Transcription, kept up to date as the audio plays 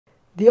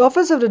The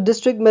Office of the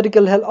District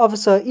Medical Health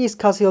Officer, East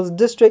Khasi Hills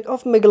District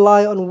of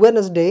Meghalaya on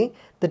Wednesday,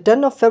 the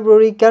 10th of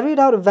February, carried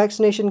out a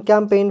vaccination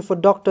campaign for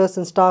doctors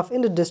and staff in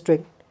the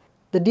district.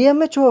 The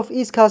DMHO of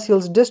East Khasi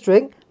Hills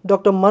District,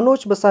 Dr.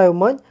 Manoj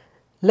Basaiawmoit,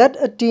 led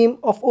a team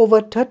of over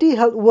 30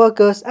 health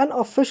workers and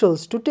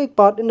officials to take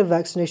part in the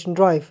vaccination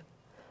drive.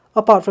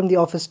 Apart from the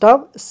office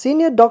staff,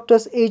 senior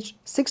doctors aged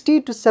 60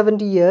 to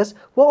 70 years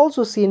were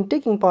also seen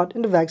taking part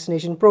in the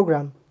vaccination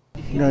program.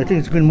 I think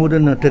it's been more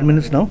than 10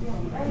 minutes now.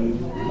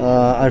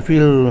 I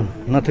feel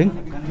nothing.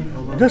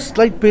 Just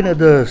slight pain at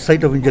the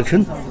site of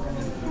injection,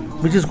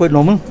 which is quite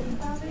normal.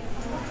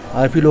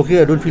 I feel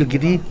okay. I don't feel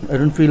giddy. I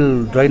don't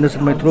feel dryness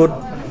in my throat.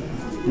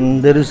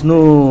 There is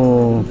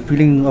no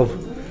feeling of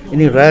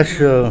any rash,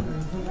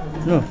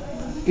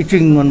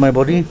 itching on my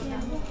body.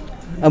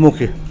 I'm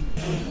okay.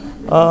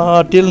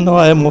 Till now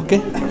I am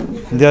okay.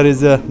 There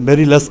is a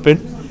very less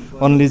pain,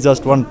 only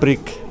just one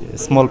prick,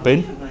 small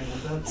pain.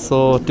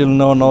 So till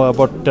now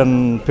about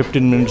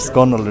 10-15 minutes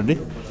gone already.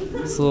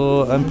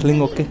 So I'm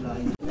feeling okay.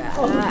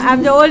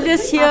 I'm the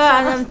oldest here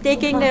and I'm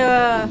taking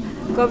the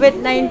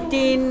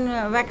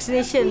COVID-19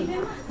 vaccination,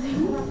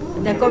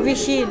 the COVID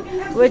shield,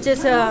 which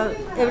is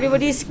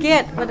everybody is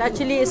scared, but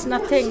actually it's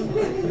nothing.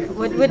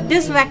 With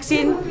this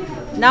vaccine,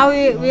 now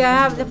we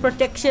have the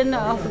protection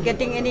of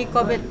getting any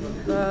COVID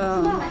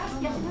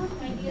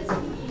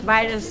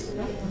virus.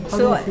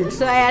 So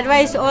I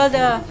advise all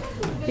the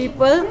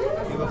people,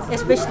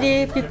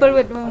 especially people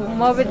with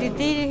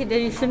morbidity,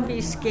 that you shouldn't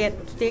be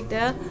scared to take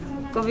the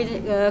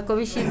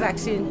COVID shield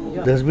vaccine.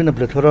 There's been a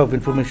plethora of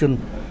information.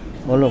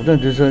 All of them,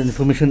 this is an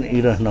information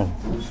era now,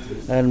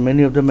 and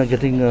many of them are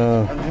getting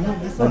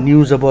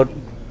news about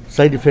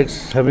side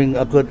effects having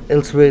occurred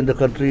elsewhere in the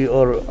country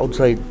or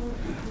outside,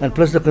 and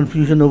plus the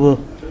confusion over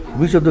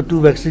which of the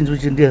two vaccines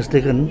which India has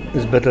taken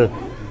is better.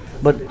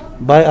 But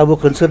by our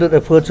concerted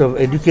efforts of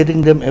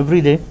educating them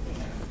every day,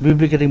 we'll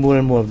be getting more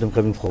and more of them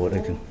coming forward, I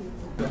think.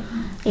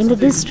 In the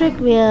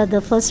district, where the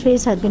first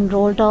phase had been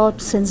rolled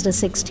out since the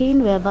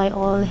 16th, whereby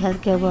all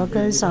healthcare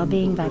workers are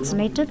being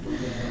vaccinated.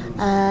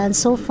 And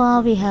so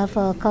far we have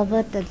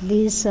covered at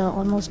least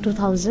almost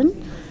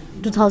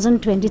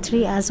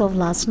 2023 as of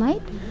last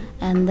night.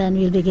 And then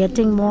we'll be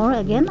getting more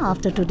again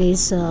after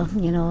today's, the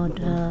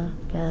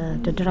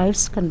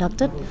drives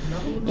conducted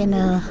in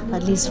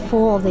at least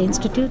 4 of the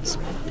institutes,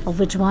 of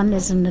which one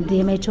is in the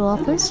DMHO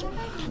office.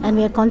 And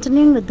we are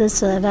continuing with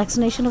this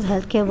vaccination of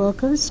healthcare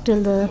workers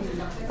till the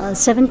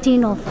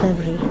 17th of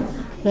February,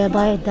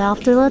 whereby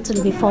afterwards it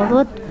will be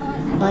followed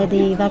by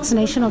the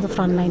vaccination of the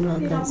frontline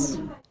workers.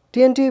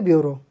 TNT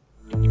Bureau.